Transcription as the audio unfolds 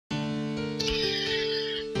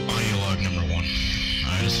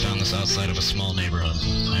I just found this outside of a small neighborhood.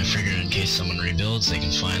 I figured in case someone rebuilds, they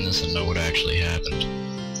can find this and know what actually happened.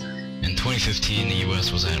 In 2015, the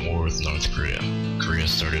US was at war with North Korea. Korea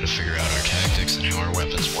started to figure out our tactics and how our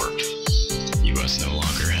weapons worked. The US no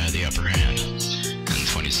longer had the upper hand. In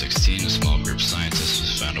 2016, a small group of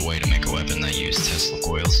scientists found a way to make a weapon that used Tesla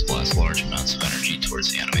coils to blast large amounts of energy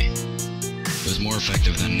towards the enemy. It was more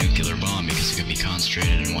effective than a nuclear bomb because it could be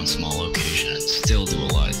concentrated in one small location and still do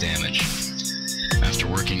a lot of damage. After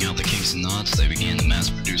working out the kinks and knots, they began to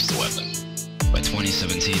mass-produce the weapon. By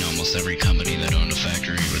 2017, almost every company that owned a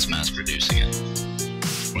factory was mass-producing it.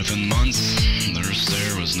 Within months, the Earth's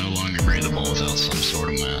air was no longer breathable without some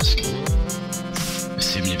sort of mask. It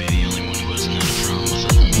seemed to be the only